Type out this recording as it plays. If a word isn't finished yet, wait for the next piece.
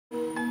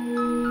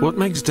What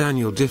makes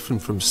Daniel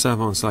different from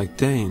savants like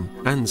Dane,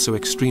 and so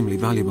extremely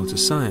valuable to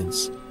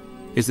science,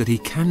 is that he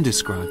can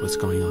describe what's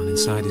going on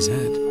inside his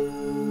head.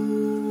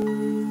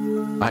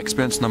 I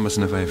experience numbers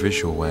in a very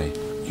visual way,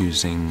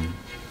 using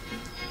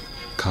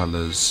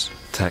colours,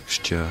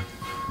 texture,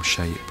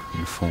 shape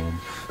and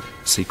form.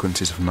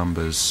 Sequences of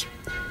numbers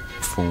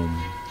form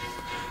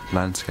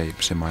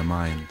landscapes in my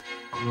mind.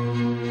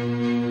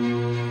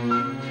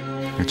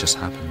 It just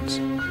happens.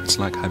 It's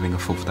like having a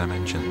fourth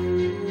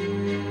dimension.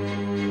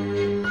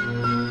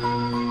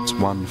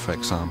 One, for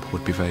example,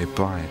 would be very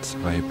bright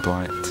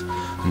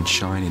and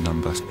shiny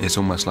number. It's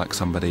almost like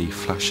somebody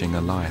flashing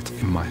a light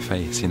in my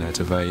face. You know, it's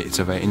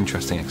a very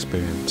interesting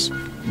experience.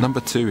 Number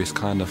 2 is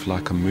kind of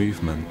like a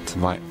movement,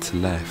 right to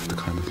left,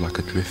 kind of like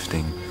a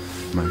drifting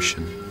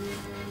motion.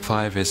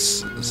 5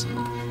 is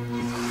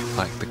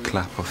like the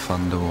clap of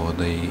thunder or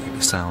the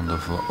sound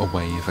of a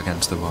wave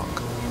against the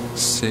rock.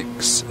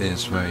 6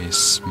 is very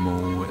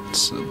small.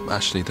 It's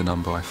actually the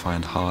number I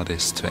find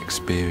hardest to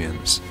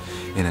experience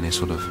in any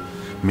sort of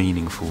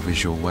meaningful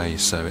visual way,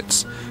 so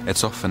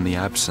it's often the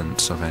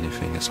absence of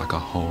anything. It's like a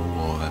hole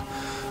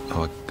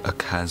or a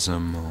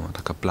chasm or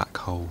like a black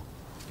hole.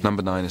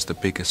 Number 9 is the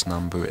biggest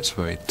number. It's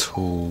very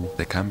tall.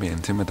 They can be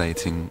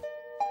intimidating.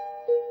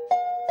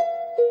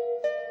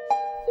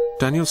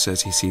 Daniel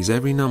says he sees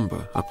every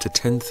number up to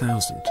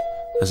 10,000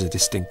 as a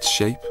distinct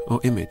shape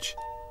or image.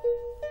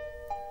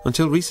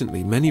 Until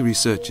recently, many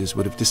researchers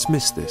would have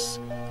dismissed this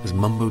as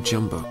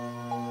mumbo-jumbo.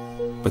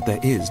 But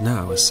there is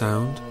now a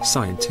sound,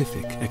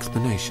 scientific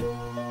explanation.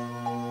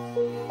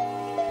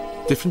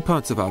 Different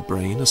parts of our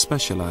brain are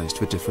specialized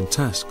for different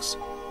tasks.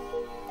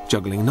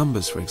 Juggling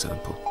numbers, for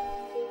example,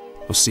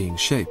 or seeing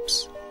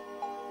shapes.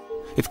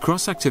 If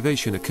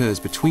cross-activation occurs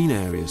between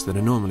areas that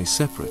are normally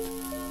separate,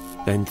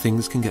 then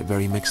things can get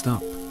very mixed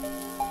up.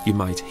 You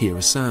might hear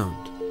a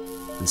sound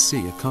and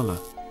see a color,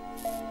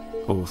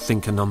 or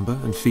think a number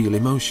and feel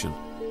emotion.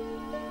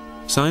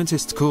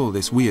 Scientists call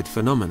this weird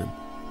phenomenon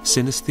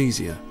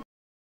synesthesia.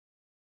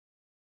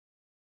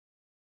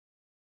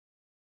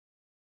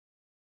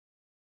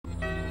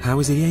 How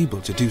is he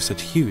able to do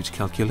such huge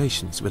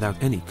calculations without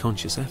any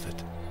conscious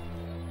effort?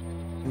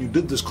 When you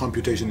did this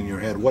computation in your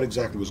head, what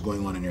exactly was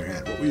going on in your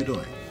head? What were you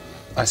doing?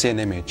 I see an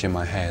image in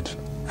my head,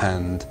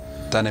 and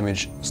that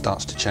image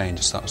starts to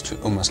change, it starts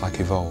to almost like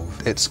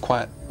evolve. It's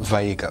quite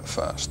vague at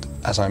first.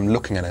 As I'm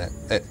looking at it,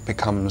 it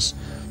becomes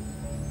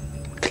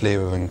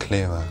clearer and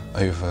clearer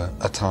over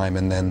a time,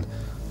 and then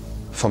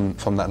from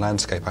that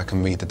landscape I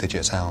can read the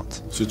digits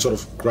out. So it sort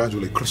of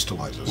gradually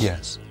crystallizes?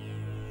 Yes.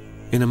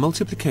 In a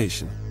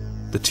multiplication,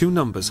 the two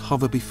numbers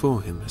hover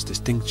before him as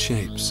distinct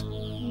shapes.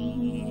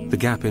 The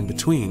gap in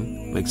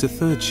between makes a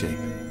third shape,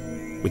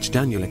 which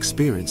Daniel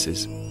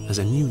experiences as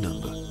a new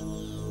number,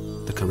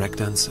 the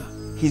correct answer.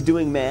 He's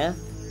doing math,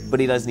 but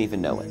he doesn't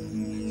even know it.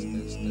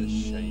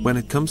 When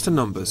it comes to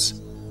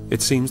numbers,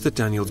 it seems that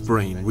Daniel's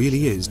brain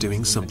really is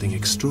doing something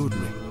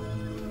extraordinary.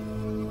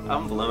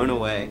 I'm blown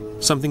away.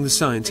 Something the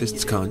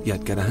scientists can't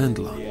yet get a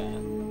handle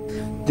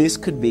on. This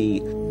could be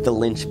the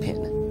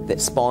linchpin that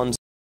spawns